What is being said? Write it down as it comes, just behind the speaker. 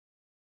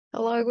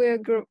Hello, we're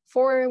Group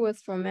 4 with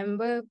from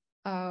member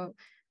Quốc,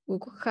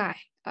 Khải,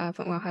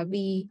 from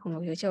Hiếu,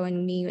 Châu,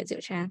 and me with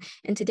Trang.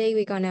 And today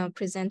we're gonna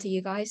present to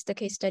you guys the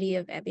case study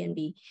of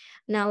Airbnb.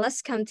 Now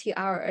let's come to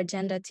our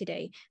agenda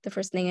today. The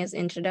first thing is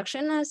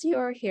introduction, as you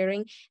are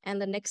hearing,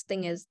 and the next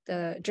thing is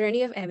the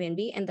journey of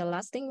Airbnb, and the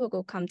last thing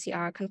will come to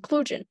our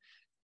conclusion.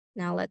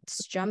 Now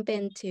let's jump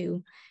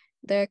into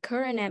the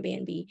current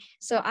Airbnb.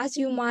 So as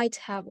you might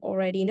have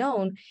already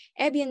known,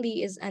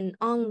 Airbnb is an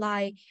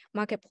online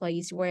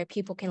marketplace where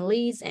people can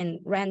lease and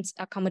rent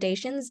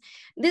accommodations.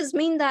 This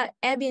means that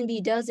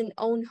Airbnb doesn't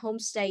own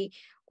homestay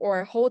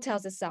or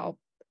hotels itself,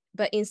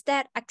 but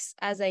instead acts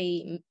as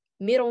a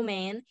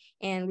middleman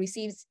and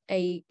receives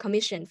a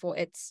commission for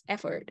its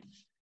effort.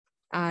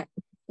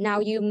 Now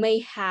you may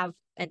have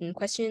a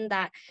question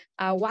that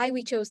why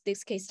we chose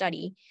this case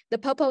study. The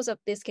purpose of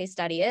this case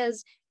study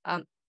is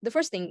the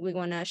first thing we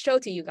want to show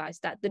to you guys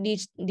that the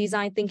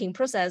design thinking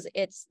process,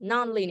 it's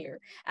non-linear.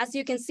 As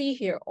you can see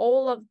here,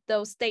 all of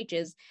those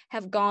stages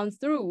have gone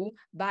through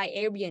by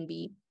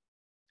Airbnb.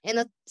 And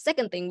the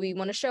second thing we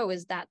want to show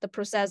is that the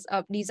process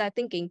of design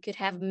thinking could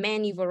have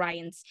many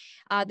variants.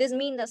 This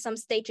means that some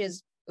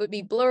stages would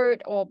be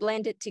blurred or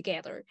blended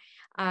together.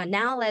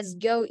 Now let's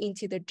go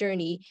into the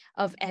journey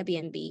of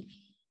Airbnb.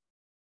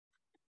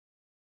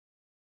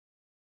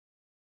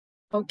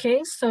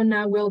 Okay, so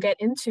now we'll get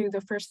into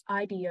the first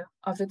idea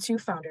of the two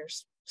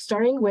founders,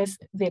 starting with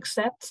the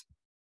accept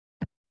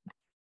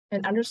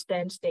and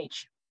understand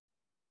stage.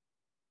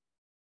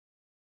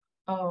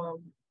 The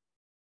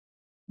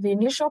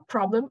initial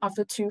problem of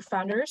the two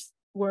founders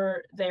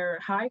were their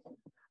high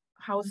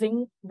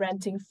housing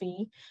renting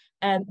fee,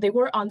 and they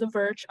were on the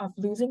verge of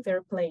losing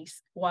their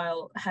place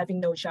while having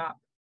no job.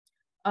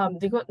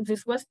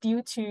 This was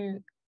due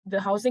to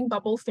the housing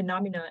bubble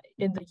phenomena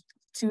in the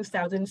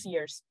 2000s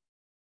years.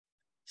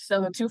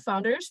 So the two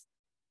founders,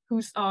 who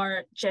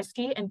are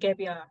Jesky and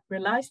Gebia,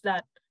 realized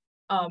that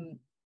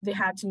they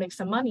had to make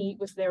some money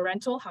with their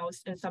rental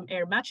house and some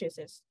air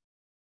mattresses.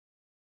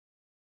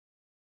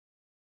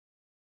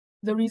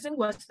 The reason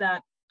was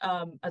that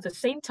at the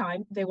same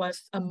time, there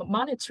was a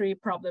monetary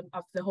problem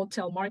of the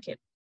hotel market.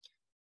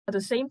 At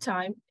the same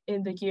time,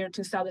 in the year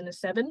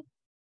 2007,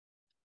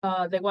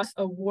 there was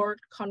a World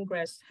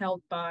Congress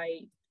held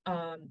by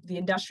the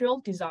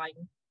Industrial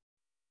Designers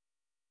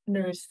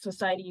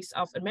Societies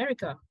of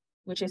America,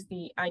 which is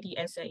the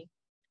IDSA,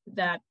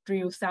 that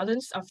drew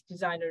thousands of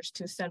designers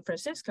to San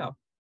Francisco.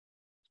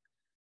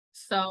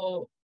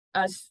 So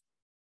as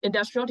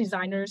industrial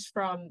designers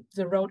from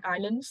the Rhode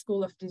Island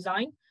School of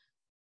Design,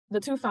 the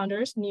two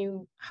founders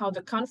knew how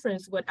the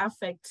conference would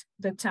affect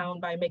the town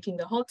by making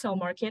the hotel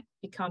market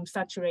become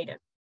saturated.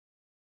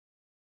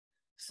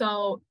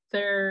 So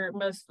there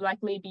must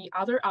likely be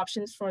other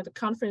options for the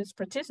conference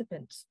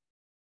participants.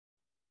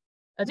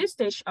 At this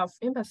stage of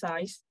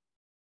emphasis,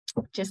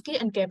 Jesky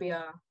and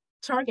Gebia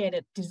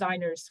targeted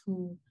designers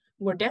who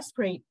were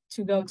desperate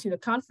to go to the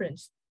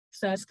conference,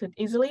 thus could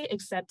easily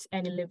accept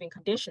any living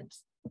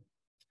conditions.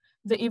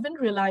 They even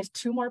realized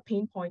two more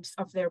pain points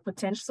of their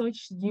potential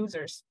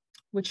users,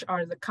 which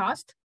are the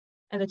cost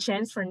and the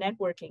chance for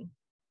networking.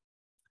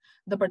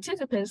 The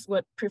participants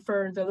would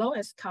prefer the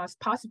lowest cost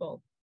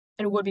possible,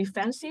 and it would be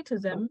fancy to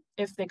them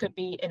if they could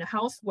be in a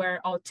house where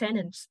all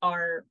tenants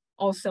are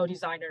also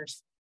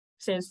designers,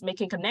 since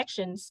making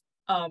connections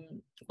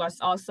was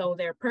also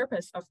their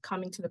purpose of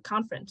coming to the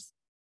conference.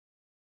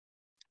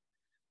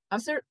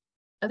 At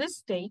this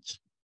stage,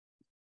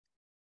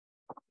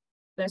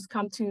 let's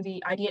come to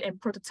the idea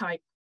and prototype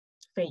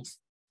phase.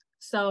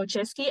 So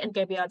Jesky and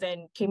Gebia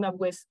then came up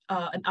with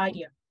an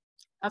idea.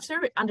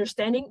 After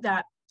understanding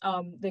that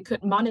they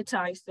could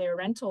monetize their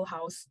rental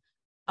house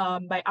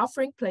by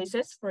offering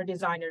places for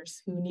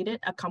designers who needed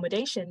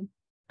accommodation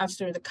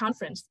after the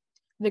conference,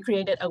 they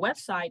created a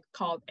website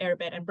called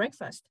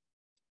Airbnb.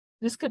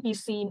 This could be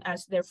seen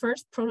as their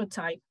first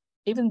prototype,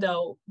 even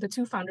though the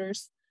two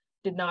founders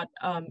did not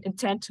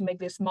intend to make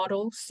this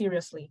model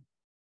seriously.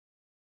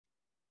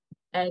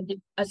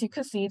 And as you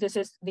can see, this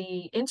is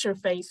the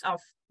interface of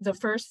the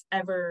first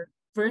ever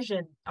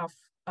version of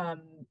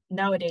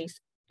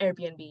nowadays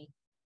Airbnb,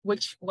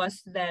 which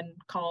was then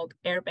called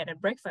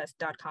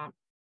airbedandbreakfast.com.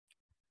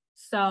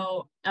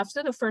 So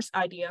after the first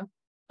idea,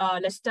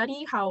 let's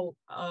study how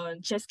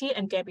Jesky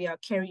and Gebia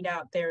carried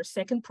out their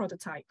second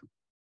prototype.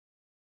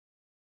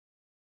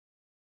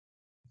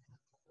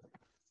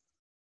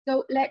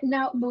 So let's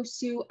now move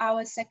to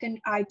our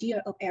second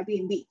idea of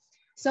Airbnb.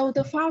 So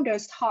the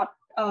founders thought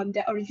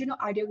the original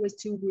idea was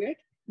too weird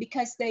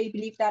because they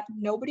believed that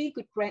nobody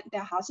could rent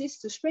their houses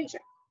to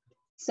strangers.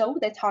 So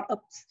they thought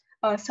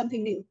of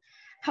something new.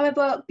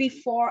 However,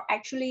 before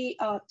actually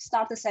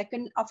start the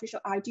second official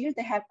idea,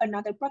 they have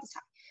another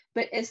prototype,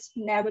 but it's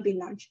never been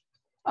launched.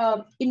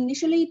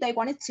 Initially, they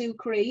wanted to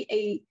create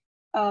a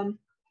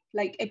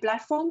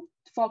platform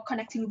for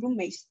connecting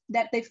roommates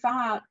that they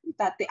found out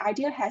that the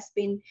idea has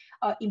been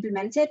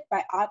implemented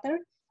by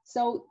others,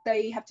 so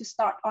they have to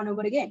start on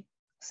over again.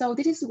 So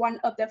this is one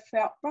of the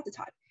failed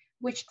prototype,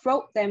 which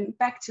drove them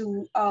back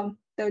to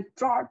the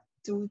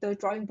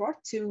drawing board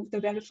to the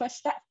very first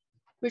step.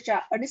 which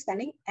are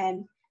understanding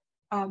and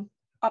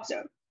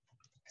observe.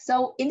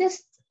 So in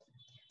this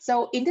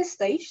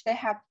stage, they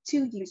have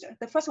two users.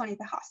 The first one is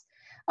the host.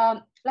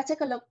 Let's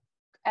take a look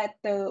at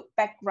the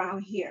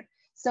background here.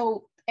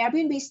 So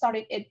Airbnb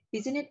started its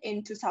business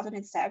in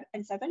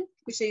 2007,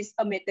 which is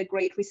amid the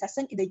Great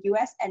Recession in the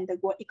US and the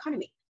world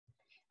economy.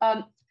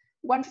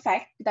 One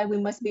fact that we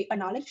must be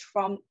acknowledged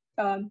from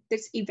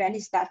this event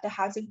is that the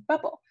housing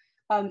bubble.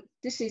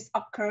 This is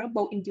occur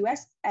both in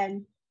US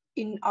and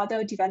in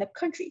other developed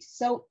countries.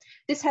 So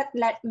this had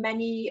led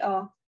many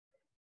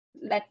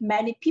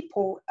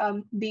people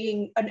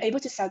being unable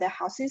to sell their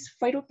houses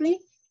favorably,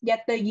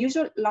 yet the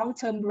usual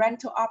long-term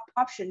rental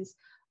options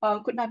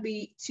could not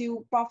be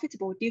too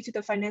profitable due to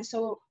the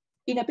financial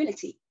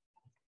inability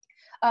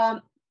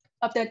of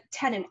the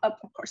tenant, of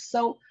course.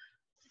 So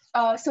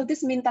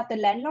this means that the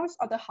landlords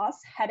or the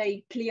hosts had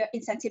a clear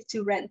incentive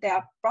to rent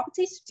their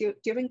properties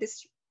during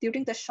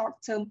the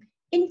short-term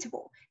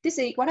interval. This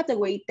is one of the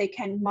ways they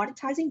can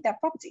monetizing their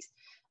properties.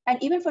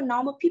 And even for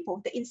normal people,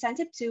 the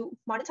incentive to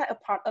monetize a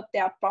part of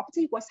their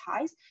property was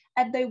high,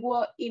 and they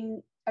were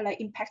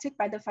impacted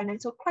by the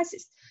financial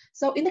crisis.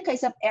 So in the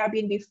case of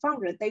Airbnb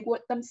founder, they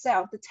were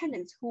themselves the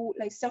tenants who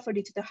suffered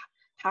due to the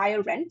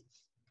higher rent.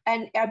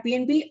 And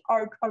Airbnb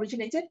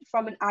originated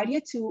from an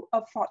idea to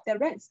afford their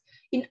rents.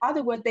 In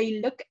other words, they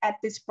look at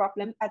this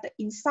problem as the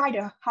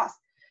insider host,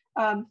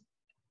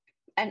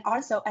 and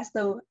also as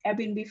the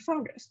Airbnb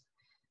founders.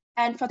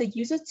 And for the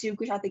users too,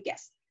 which are the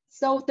guests.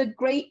 So the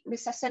Great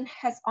Recession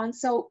has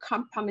also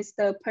compromised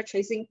the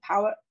purchasing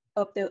power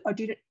of the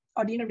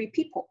ordinary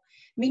people,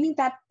 meaning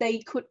that they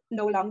could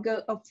no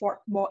longer afford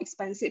more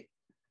expensive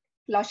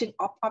lodging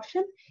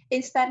option.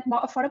 Instead,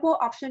 more affordable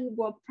options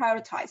were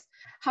prioritized.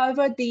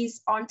 However,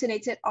 these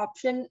alternative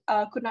options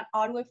could not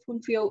always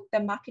fulfill the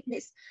market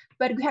needs.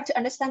 But we have to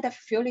understand the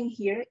feeling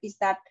here is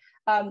that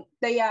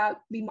they are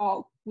be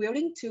more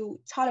willing to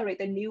tolerate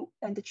the new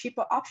and the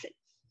cheaper option.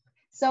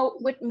 So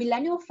with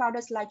millennial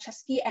founders like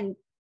Chesky and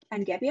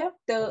Gabriel,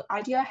 the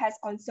idea has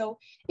also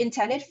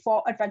intended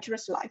for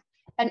adventurous life.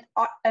 And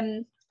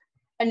an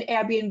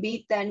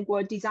Airbnb then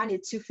were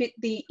designed to fit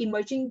the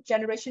emerging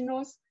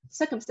generational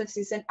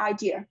circumstances and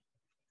idea.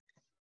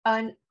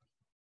 And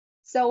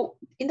so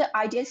in the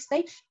idea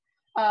stage,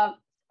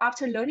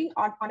 after learning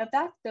on all of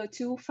that, the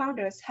two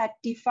founders had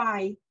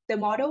defined the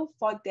model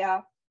for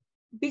their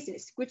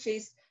business, which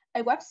is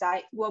a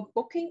website where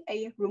booking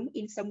a room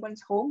in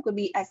someone's home could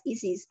be as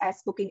easy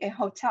as booking a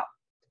hotel.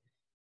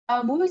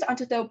 Moving on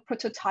to the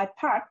prototype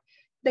part,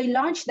 they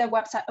launched their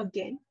website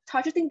again,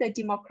 targeting the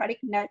Democratic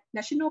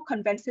National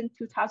Convention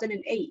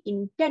 2008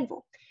 in Denver.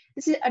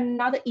 This is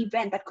another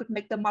event that could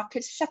make the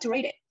market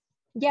saturated.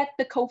 Yet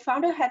the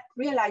co-founder had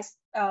realized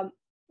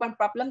one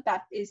problem,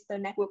 that is the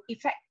network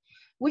effect,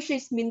 which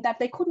means that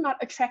they could not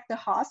attract the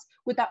host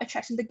without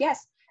attracting the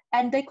guests,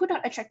 and they could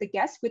not attract the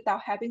guests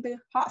without having the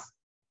host.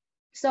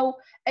 So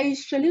a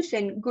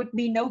solution could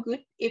be no good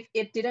if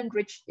it didn't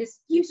reach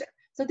its user.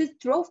 So this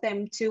drove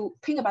them to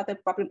think about the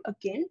problem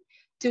again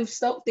to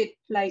solve the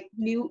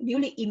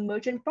newly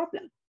emergent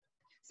problem.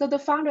 So the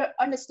founder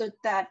understood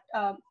that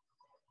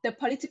the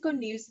political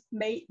news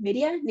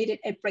media needed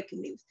a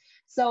breaking news.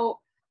 So,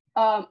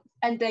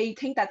 and they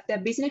think that their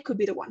business could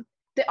be the one.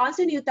 They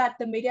also knew that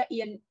the media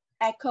is an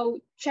echo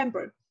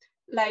chamber,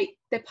 like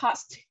the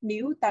past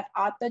knew that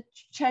other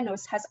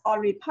channels has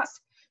already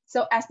passed.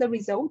 So as the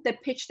result, they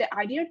pitched the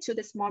idea to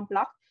the small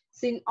blog,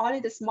 since only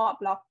the small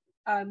blog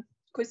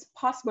could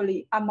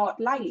possibly are more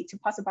likely to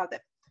post about them.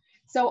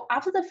 So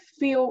after the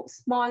few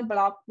small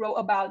blogs wrote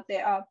about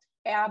their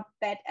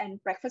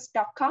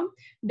airbedandbreakfast.com,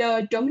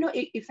 the domino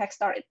effect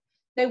started.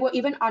 They were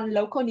even on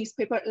local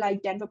newspaper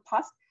like Denver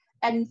Post,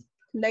 and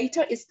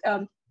later it's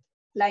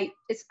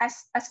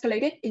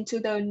escalated into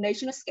the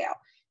national scale.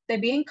 They're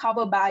being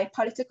covered by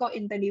political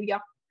in the New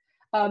York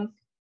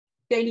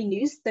Daily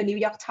News, the New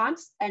York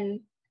Times,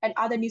 and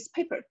other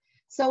newspapers.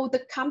 So the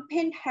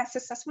campaign has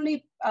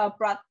successfully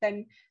brought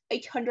them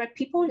 800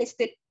 people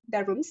listed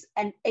their rooms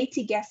and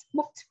 80 guests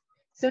booked.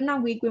 So now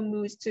we will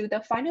move to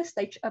the final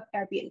stage of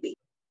Airbnb.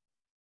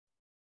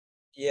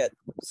 Yeah,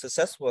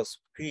 success was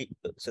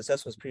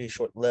pretty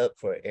short-lived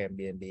for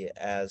Airbnb,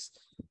 as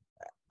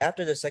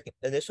after the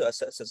initial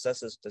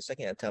successes, the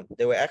second attempt,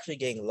 they were actually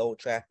getting low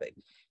traffic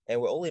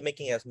and were only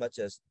making as much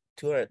as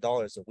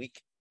 $200 a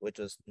week, which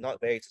was not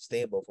very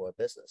sustainable for a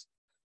business.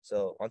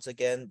 So once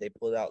again, they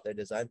pulled out their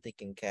design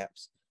thinking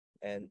caps,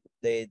 and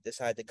they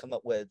decided to come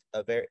up with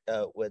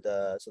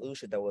a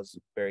solution that was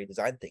very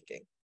design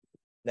thinking.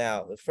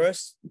 Now,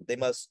 first, they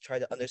must try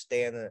to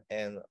understand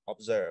and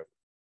observe,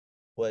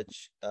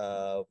 which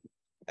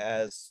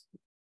as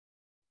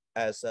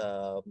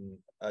a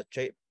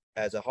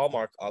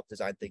hallmark of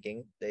design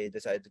thinking, they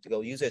decided to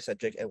go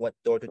user-centric and went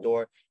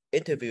door-to-door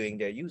interviewing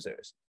their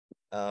users,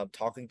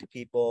 talking to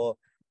people.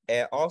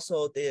 And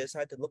also they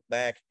decided to look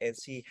back and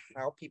see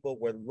how people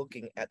were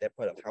looking at their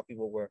product, how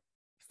people were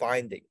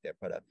finding their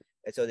product.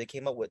 And so they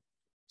came up with,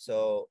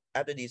 so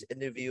after these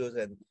interviews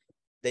and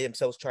they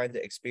themselves trying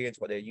to experience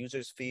what their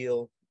users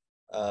feel,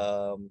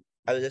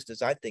 out of this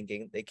design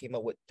thinking, they came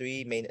up with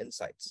 3 main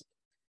insights.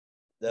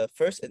 The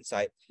first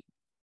insight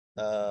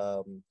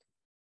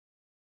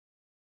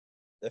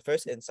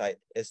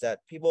is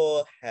that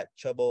people had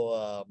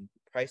trouble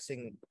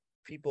pricing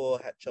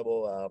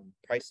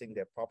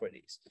their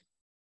properties.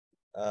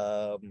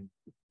 And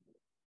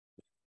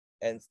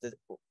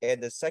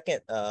the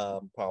second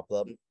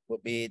problem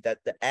would be that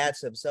the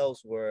ads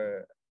themselves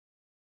were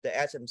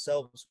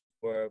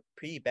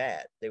pretty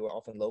bad. They were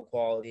often low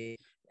quality,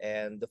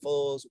 and the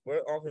photos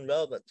weren't often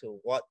relevant to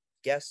what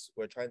guests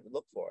were trying to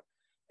look for.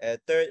 And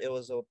third, it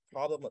was a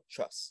problem of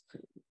trust.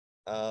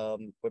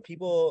 When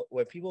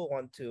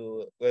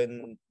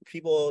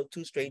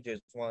two strangers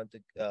want to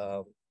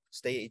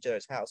stay at each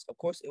other's house, of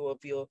course it will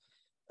feel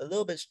a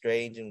little bit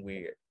strange and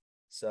weird.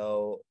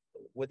 So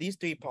with these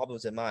 3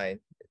 problems in mind,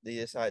 they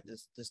decided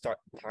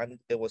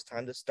it was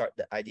time to start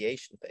the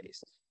ideation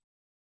phase.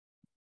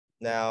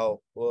 Now,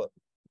 what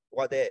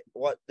the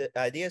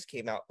ideas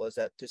came out was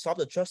that to solve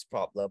the trust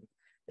problem,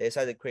 they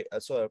decided to create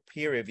a sort of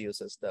peer review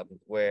system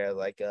where,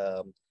 like,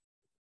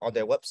 on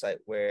their website,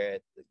 where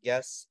the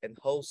guests and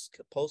hosts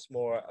could post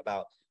more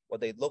about what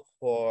they look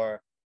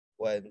for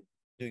when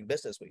doing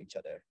business with each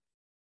other.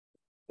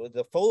 With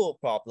the photo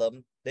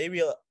problem,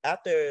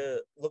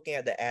 after looking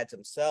at the ads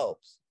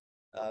themselves,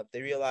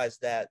 they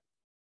realized that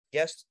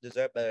guests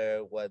deserve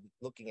better when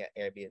looking at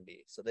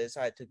Airbnb. So they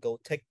decided to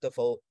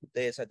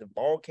They decided to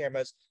borrow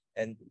cameras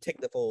and take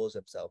the photos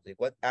themselves.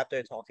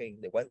 After talking,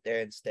 they went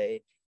there and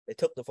stayed. They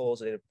took the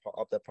photos of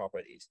the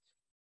properties.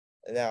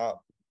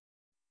 Now,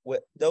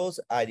 with those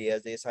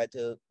ideas, they decided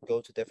to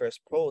go to their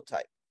first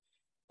prototype.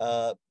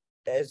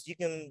 As you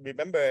can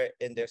remember,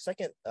 in their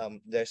second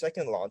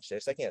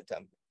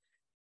attempt,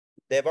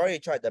 they've already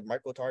tried the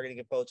micro-targeting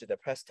approach and the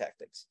press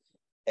tactics.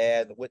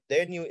 And with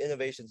their new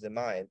innovations in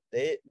mind,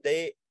 they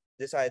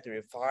decided to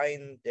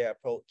refine their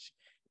approach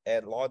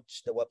and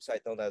launch the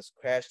website known as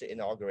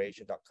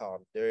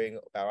crashtheinauguration.com during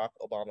Barack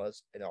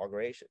Obama's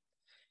inauguration.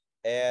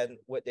 And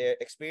with their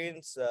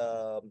experience,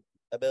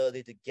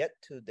 ability to get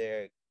to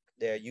their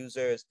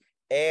users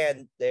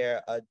and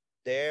their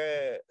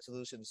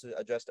solutions to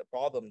address the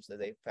problems that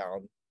they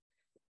found,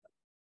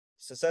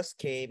 success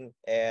came,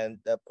 and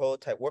the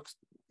prototype works.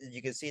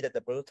 You can see that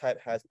the prototype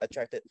has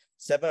attracted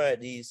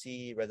 700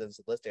 DEC residents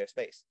to list their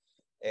space,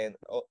 and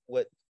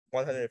with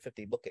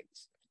 150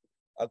 bookings.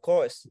 Of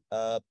course,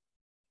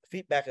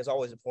 feedback is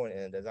always important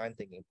in the design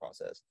thinking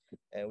process,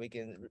 and we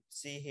can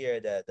see here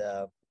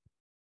that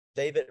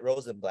David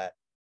Rosenblatt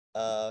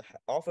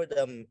offered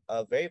them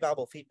a very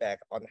valuable feedback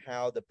on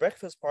how the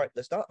breakfast part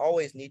does not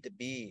always need to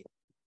be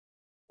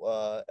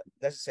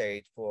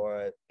necessary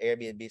for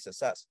Airbnb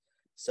success.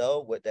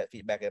 So with that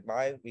feedback in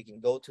mind, we can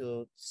go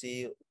to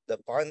see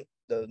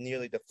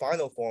nearly the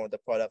final form of the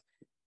product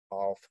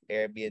of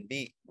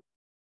Airbnb.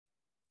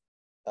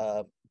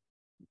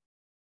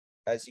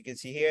 As you can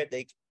see here,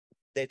 they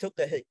took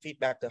the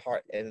feedback to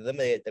heart and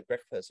eliminated the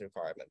breakfast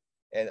requirement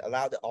and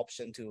allowed the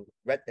option to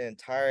rent an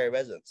entire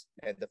residence.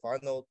 And the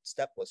final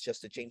step was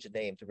just to change the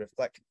name to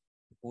reflect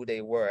who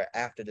they were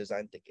after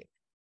design thinking.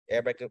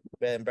 Bed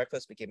and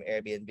breakfast became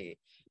Airbnb.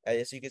 And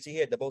as you can see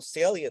here, the most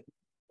salient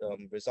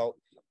result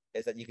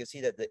is that you can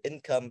see that the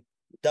income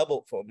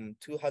doubled from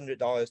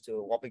 $200 to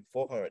a whopping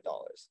 $400,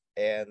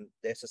 and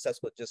their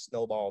success would just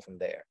snowball from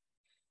there.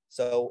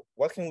 So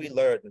what can we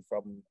learn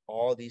from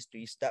all these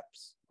 3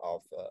 steps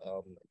of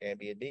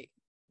Airbnb?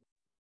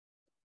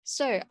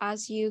 So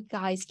as you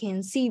guys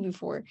can see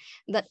before,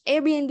 that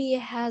Airbnb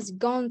has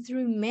gone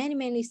through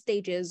many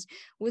stages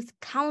with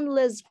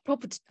countless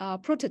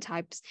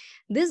prototypes.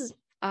 This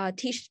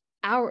teaches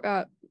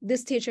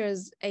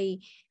a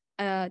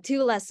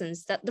 2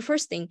 lessons. That the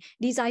first thing,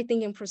 design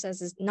thinking process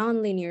is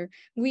non-linear.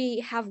 We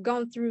have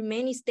gone through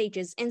many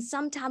stages, and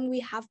sometimes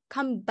we have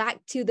come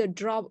back to the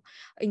drawing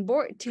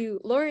board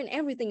to learn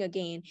everything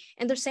again.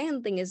 And the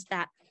second thing is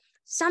that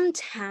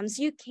sometimes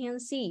you can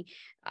see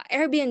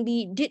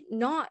Airbnb did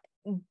not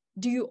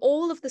do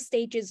all of the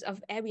stages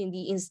of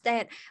Airbnb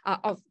instead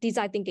of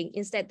design thinking.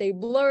 Instead, they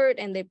blurred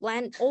and they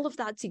blend all of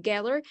that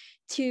together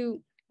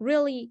to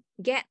really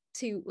get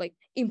to like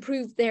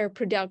improve their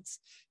products.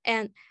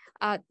 And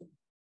the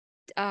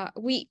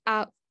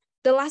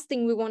last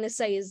thing we want to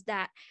say is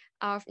that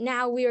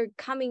now we are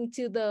coming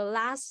to the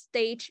last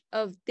stage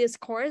of this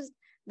course,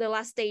 the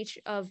last stage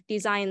of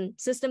design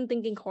system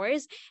thinking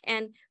course,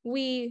 and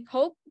we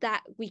hope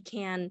that we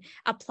can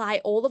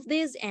apply all of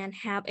this and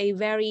have a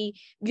very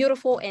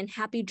beautiful and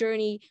happy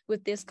journey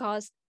with this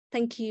course.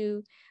 Thank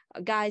you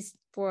guys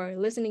for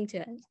listening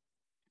to us.